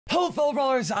Hello fellow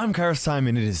brawlers, I'm KairosTime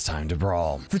and it is time to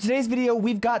brawl. For today's video,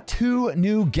 we've got 2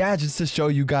 new gadgets to show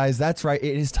you guys. That's right,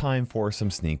 it is time for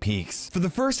some sneak peeks. For the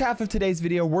first half of today's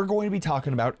video, we're going to be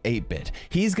talking about 8-Bit.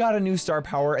 He's got a new star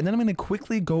power, and then I'm going to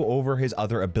quickly go over his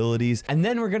other abilities, and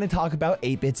then we're going to talk about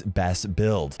 8-Bit's best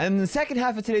build. And the second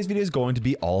half of today's video is going to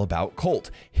be all about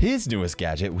Colt, his newest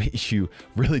gadget, which you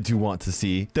really do want to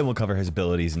see. Then we'll cover his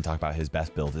abilities and talk about his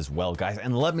best build as well, guys.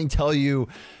 And let me tell you,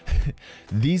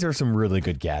 these are some really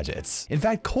good gadgets. In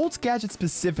fact, Colt's gadget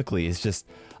specifically is just,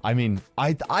 I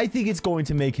think it's going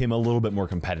to make him a little bit more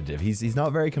competitive. He's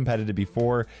not very competitive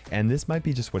before, and this might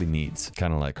be just what he needs.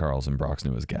 Kind of like Carl's and Brock's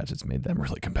newest gadgets made them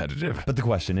really competitive. But the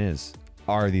question is,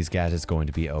 are these gadgets going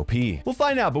to be OP? We'll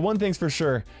find out, but one thing's for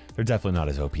sure, they're definitely not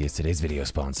as OP as today's video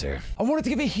sponsor. I wanted to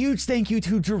give a huge thank you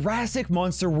to Jurassic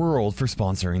Monster World for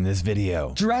sponsoring this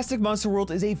video. Jurassic Monster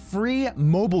World is a free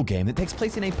mobile game that takes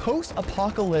place in a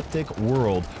post-apocalyptic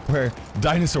world where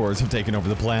dinosaurs have taken over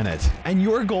the planet. And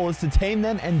your goal is to tame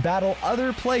them and battle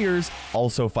other players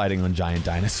also fighting on giant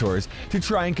dinosaurs to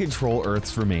try and control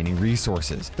Earth's remaining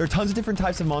resources. There are tons of different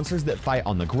types of monsters that fight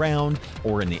on the ground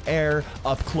or in the air,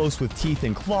 up close with teeth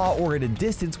and claw, or at a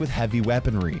distance with heavy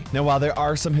weaponry. Now, while there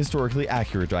are some historically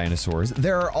accurate dinosaurs,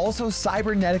 there are also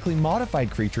cybernetically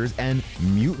modified creatures and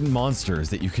mutant monsters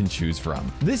that you can choose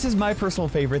from. This is my personal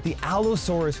favorite, the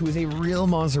Allosaurus, who is a real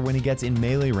monster when he gets in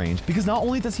melee range, because not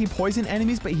only does he poison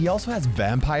enemies, but he also has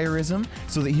vampirism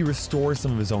so that he restores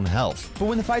some of his own health. But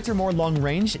when the fights are more long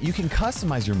range, you can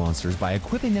customize your monsters by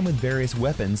equipping them with various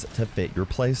weapons to fit your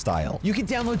playstyle. You can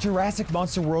download Jurassic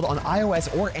Monster World on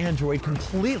iOS or Android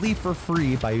completely for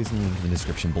free by using the link in the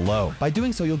description below. By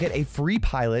doing so, you'll get a free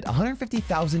pilot,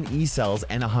 150,000 E-cells,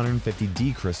 and 150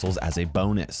 D crystals as a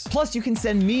bonus. Plus, you can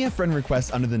send me a friend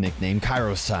request under the nickname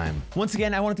KairosTime. Once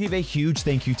again, I want to give a huge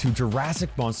thank you to Jurassic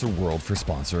Monster World for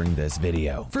sponsoring this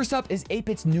video. First up is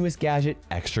 8-Bit's newest gadget,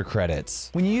 Extra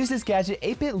Credits. When you use this gadget,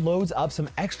 8-Bit loads up some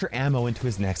extra ammo into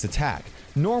his next attack.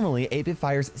 Normally, 8-Bit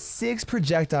fires 6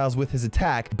 projectiles with his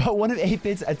attack, but one of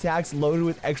 8-Bit's attacks loaded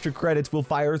with extra credits will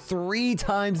fire 3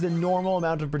 times the normal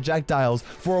amount of projectiles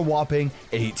for a whopping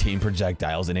 18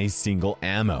 projectiles in a single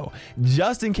ammo.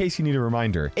 Just in case you need a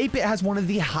reminder, 8-Bit has one of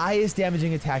the highest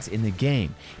damaging attacks in the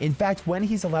game. In fact, when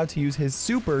he's allowed to use his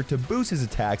super to boost his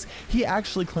attacks, he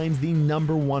actually claims the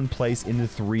 #1 place in the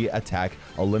 3 attack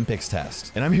Olympics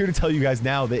test. And I'm here to tell you guys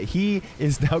now that he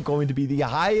is now going to be the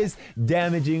highest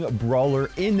damaging brawler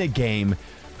in the game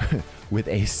with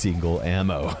a single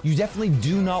ammo. You definitely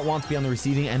do not want to be on the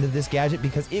receiving end of this gadget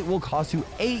because it will cost you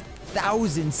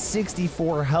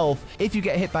 8,064 health if you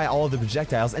get hit by all of the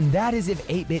projectiles, and that is if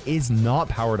 8-Bit is not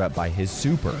powered up by his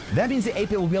super. That means that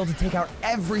 8-Bit will be able to take out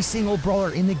every single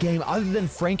brawler in the game other than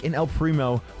Frank and El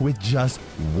Primo with just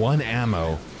 1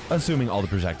 ammo, assuming all the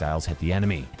projectiles hit the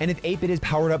enemy. And if 8-Bit is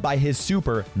powered up by his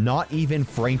super, not even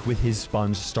Frank with his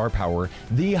sponge star power,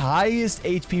 the highest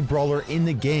HP brawler in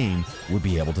the game would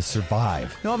be able to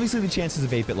survive. Now, obviously the chances of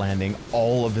 8-Bit landing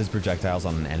all of his projectiles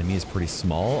on an enemy is pretty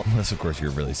small, unless of course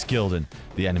you're really skilled and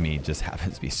the enemy just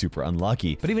happens to be super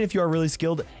unlucky. But even if you are really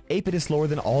skilled, 8-Bit is slower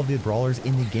than all of the brawlers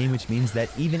in the game, which means that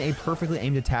even a perfectly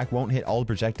aimed attack won't hit all the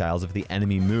projectiles if the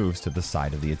enemy moves to the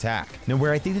side of the attack. Now,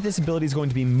 where I think that this ability is going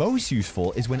to be most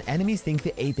useful is when enemies think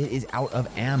that 8-Bit is out of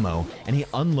ammo and he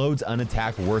unloads an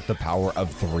attack worth the power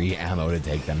of 3 ammo to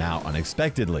take them out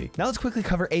unexpectedly. Now let's quickly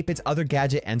cover 8-Bit's other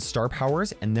gadget and star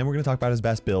powers, and then we're going to talk about his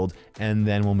best build, and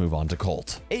then we'll move on to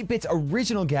Colt. 8-Bit's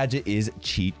original gadget is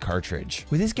Cheat Cartridge.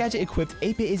 With this gadget equipped,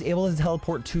 8-Bit is able to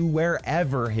teleport to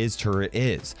wherever his turret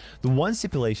is. The one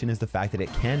stipulation is the fact that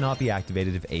it cannot be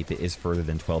activated if 8-Bit is further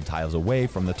than 12 tiles away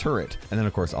from the turret. And then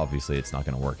of course, obviously it's not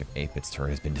going to work if 8-Bit's turret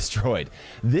has been destroyed.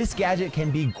 This gadget can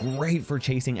be great for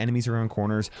chasing enemies around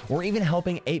corners or even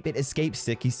helping 8-Bit escape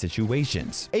sticky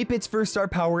situations. 8-Bit's first star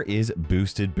power is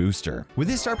Boosted Booster. With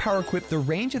this star power equipped, the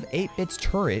range of 8-Bit's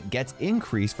turret gets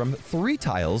increased from 3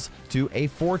 tiles to a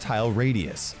 4-tile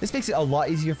radius. This makes it a lot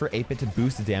easier for 8-Bit to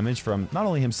boost the damage from not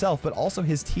only himself but also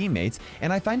his teammates,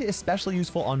 and I find it especially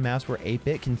useful on maps where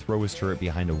 8-Bit can throw his turret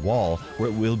behind a wall where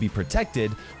it will be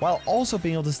protected while also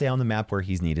being able to stay on the map where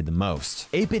he's needed the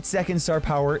most. 8-Bit's second star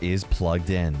power is Plugged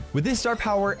In. With this star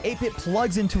power, 8-Bit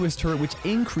plugs into his turret, which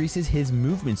increases his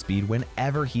movement speed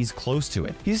whenever he's close to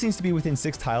it. He just needs to be within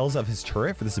 6 tiles of his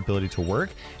turret for this ability to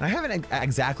work, and I haven't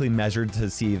exactly measured to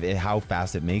see how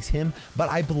fast it makes him, but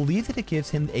I believe that it gives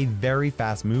him a very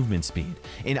fast movement speed.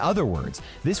 In other words,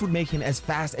 this would make him as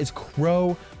fast as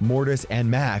Crow, Mortis, and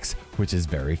Max, which is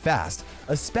very fast,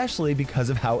 especially because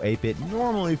of how 8-Bit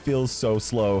normally feels so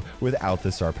slow without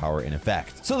the star power in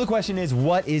effect. So the question is,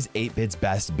 what is 8-Bit's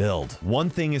best build? One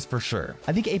thing is for sure,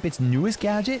 I think 8-Bit's newest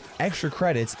gadget, Extra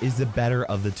Credits, is the better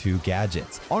of the two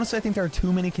gadgets. Honestly, I think there are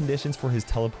too many conditions for his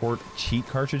teleport cheat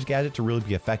cartridge gadget to really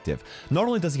be effective. Not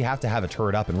only does he have to have a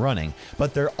turret up and running,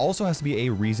 but there also has to be a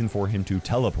reason for him to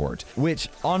teleport, which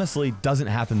honestly doesn't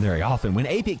happen very often. When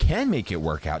 8-Bit can make it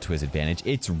work out to his advantage,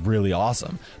 it's really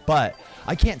awesome. But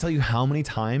I can't tell you how many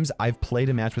times I've played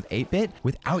a match with 8-Bit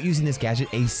without using this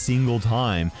gadget a single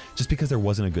time, just because there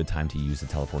wasn't a good time to use the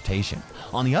teleportation.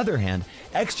 On the other hand,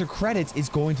 Extra Credits is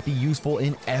going to be useful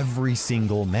in every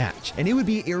single match, and it would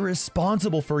be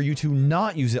irresponsible for you to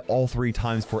not use it all 3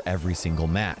 times for every single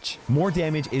match. More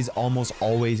damage is almost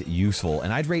always useful,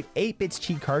 and I'd rate 8-Bit's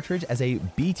cheat cartridge as a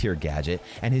B tier gadget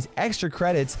and his Extra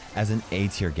Credits as an A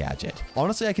tier gadget.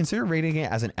 Honestly, I consider rating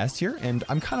it as an S tier, and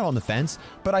I'm kind of on the fence,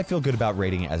 but I feel good about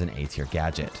rating it as an A tier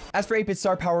gadget. As for 8-Bit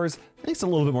Star Powers, it's a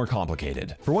little bit more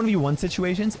complicated. For 1v1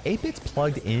 situations, 8-Bit's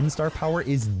plugged in star power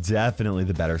is definitely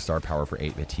the better star power for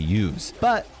 8-Bit to use.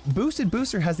 But Boosted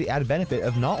Booster has the added benefit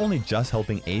of not only just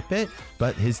helping 8-Bit,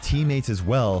 but his teammates as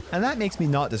well, and that makes me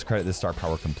not discredit this star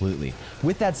power completely.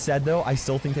 With that said though, I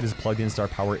still think that his plugged in star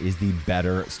power is the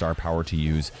better star power to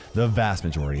use the vast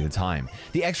majority of the time.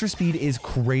 The extra speed is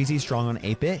crazy strong on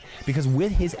 8-Bit because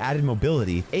with his added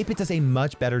mobility, 8-Bit does a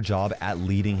much better job at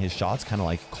leading his shots, kind of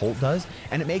like Colt does,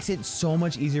 and it makes it so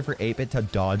much easier for 8-Bit to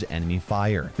dodge enemy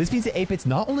fire. This means that 8-Bit's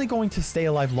not only going to stay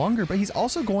alive longer, but he's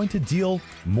also going to deal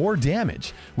more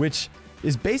damage, which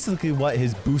is basically what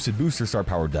his Boosted Booster star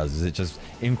power does, is it just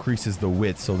increases the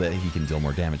width so that he can deal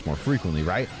more damage more frequently,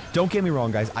 right? Don't get me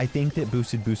wrong, guys. I think that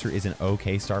Boosted Booster is an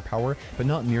okay star power, but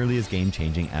not nearly as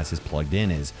game-changing as his plugged in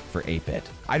is for 8-Bit.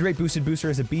 I'd rate Boosted Booster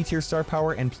as a B tier star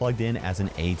power and plugged in as an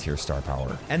A tier star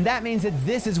power. And that means that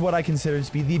this is what I consider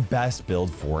to be the best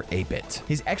build for 8-Bit.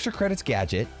 His Extra Credits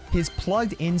gadget, his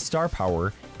plugged in star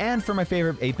power, and for my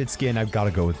favorite 8-Bit skin, I've got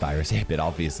to go with Virus 8-Bit,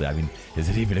 obviously. I mean, is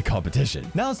it even a competition?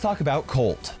 Now let's talk about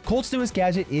Colt. Colt's newest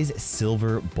gadget is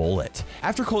Silver Bullet.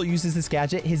 After Colt uses this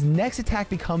gadget, his next attack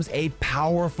becomes a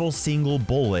powerful single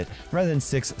bullet rather than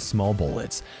 6 small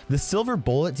bullets. The Silver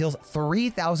Bullet deals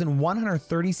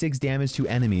 3,136 damage to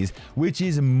enemies, which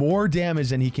is more damage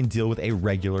than he can deal with a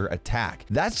regular attack.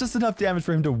 That's just enough damage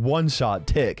for him to one-shot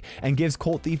Tick and gives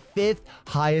Colt the 5th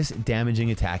highest damaging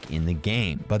attack in the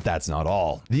game. But that's not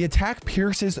all. The attack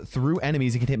pierces through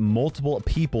enemies and can hit multiple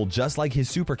people just like his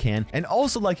super can, and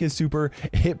also like his super,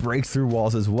 it breaks through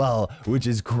walls as well, which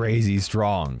is crazy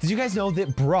strong. Did you guys know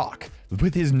that Brock,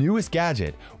 with his newest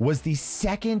gadget, was the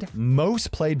 2nd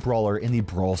most played brawler in the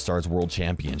Brawl Stars World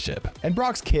Championship? And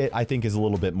Brock's kit, I think, is a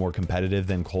little bit more competitive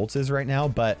than Colt's is right now,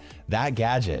 but that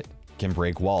gadget can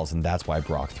break walls, and that's why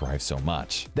Brock thrives so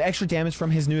much. The extra damage from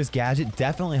his newest gadget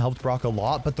definitely helped Brock a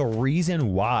lot, but the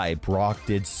reason why Brock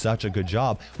did such a good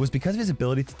job was because of his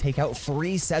ability to take out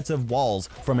 3 sets of walls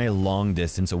from a long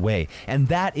distance away, and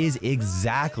that is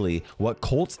exactly what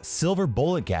Colt's Silver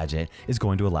Bullet gadget is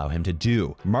going to allow him to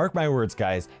do. Mark my words,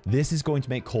 guys, this is going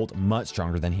to make Colt much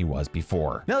stronger than he was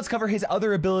before. Now let's cover his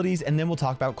other abilities, and then we'll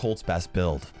talk about Colt's best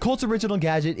build. Colt's original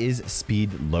gadget is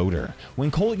Speed Loader.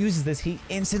 When Colt uses this, he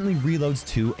instantly reloads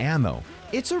 2 ammo.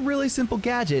 It's a really simple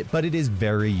gadget, but it is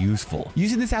very useful.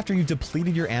 Using this after you've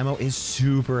depleted your ammo is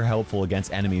super helpful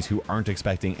against enemies who aren't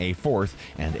expecting a 4th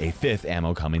and a 5th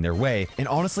ammo coming their way. And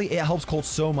honestly, it helps Colt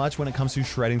so much when it comes to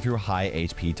shredding through high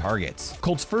HP targets.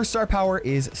 Colt's first star power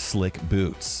is Slick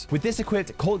Boots. With this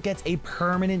equipped, Colt gets a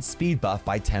permanent speed buff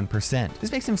by 10%.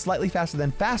 This makes him slightly faster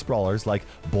than fast brawlers like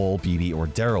Bull, BB, or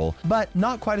Daryl, but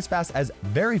not quite as fast as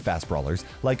very fast brawlers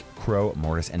like Crow,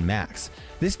 Mortis, and Max.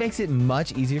 This makes it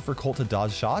much easier for Colt to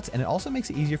dodge shots, and it also makes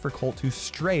it easier for Colt to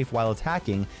strafe while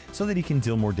attacking so that he can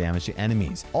deal more damage to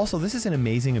enemies. Also, this is an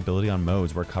amazing ability on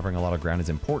modes where covering a lot of ground is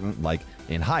important, like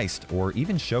in Heist or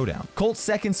even Showdown. Colt's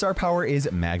second star power is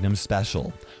Magnum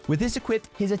Special. With this equipped,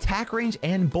 his attack range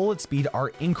and bullet speed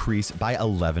are increased by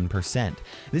 11%.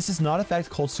 This does not affect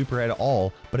Colt's super at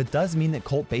all, but it does mean that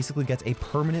Colt basically gets a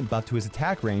permanent buff to his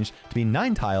attack range to be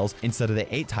 9 tiles instead of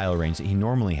the 8 tile range that he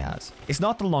normally has. It's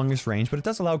not the longest range, but it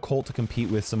does allow Colt to compete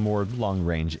with some more long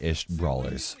range-ish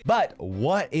brawlers. But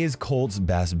what is Colt's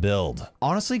best build?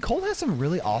 Honestly, Colt has some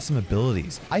really awesome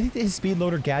abilities. I think that his Speed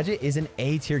Loader gadget is an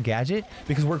A tier gadget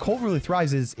because where Colt really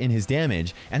thrives is in his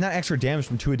damage, and that extra damage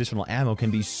from 2 additional ammo can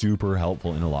be super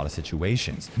helpful in a lot of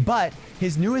situations. But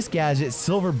his newest gadget,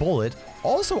 Silver Bullet,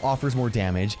 also offers more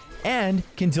damage and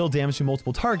can deal damage to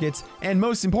multiple targets, and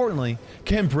most importantly,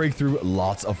 can break through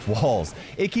lots of walls.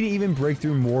 It can even break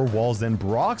through more walls than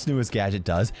Brock's newest gadget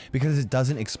does because it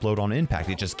doesn't explode on impact.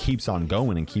 It just keeps on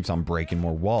going and keeps on breaking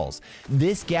more walls.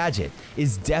 This gadget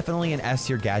is definitely an S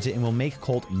tier gadget and will make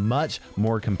Colt much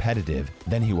more competitive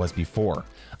than he was before.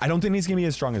 I don't think he's gonna be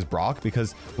as strong as Brock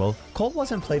because, well, Colt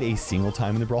wasn't played a single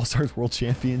time in the Brawl Stars World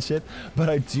Championship, but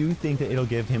I do think that it'll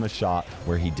give him a shot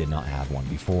where he did not have one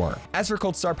before. As for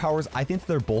Colt's star powers, I think that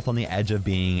they're both on the edge of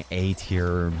being A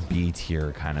tier, B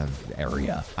tier kind of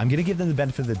area. I'm gonna give them the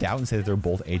benefit of the doubt and say that they're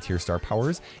both A tier star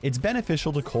powers. It's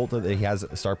beneficial to Colt that he has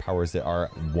star powers that are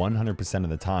 100% of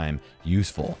the time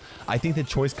useful. I think the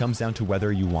choice comes down to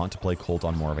whether you want to play Colt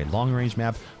on more of a long range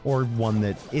map or one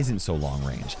that isn't so long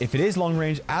range. If it is long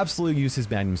range, absolutely use his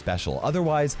Magnum Special.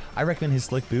 Otherwise, I recommend his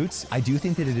Slick Boots. I do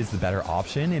think that it is the better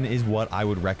option and is what I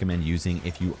would recommend using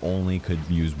if you only could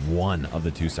use one of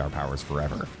the 2 star powers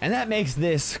forever. And that makes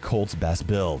this Colt's best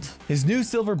build. His new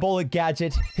Silver Bullet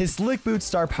gadget, his Slick Boots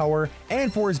star power,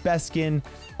 and for his best skin,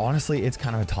 honestly, it's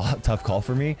kind of a tough call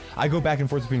for me. I go back and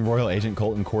forth between Royal Agent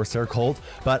Colt and Corsair Colt,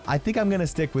 but I think I'm gonna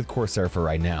stick with Corsair for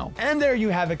right now. And there you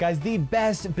have it, guys, the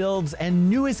best builds and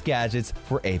newest gadgets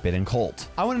for 8-Bit and Colt.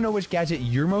 I wanna know which gadget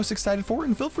you're most excited for,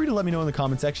 and feel free to let me know in the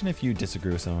comment section if you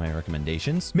disagree with some of my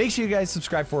recommendations. Make sure you guys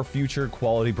subscribe for future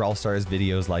quality Brawl Stars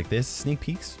videos like this, sneak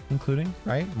peeks including,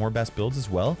 right? More best builds as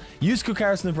well. Use code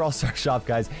Kairos in the Brawl Stars shop,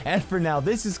 guys. And for now,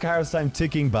 this is KairosTime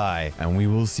ticking by, and we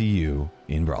will see you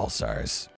in Brawl Stars.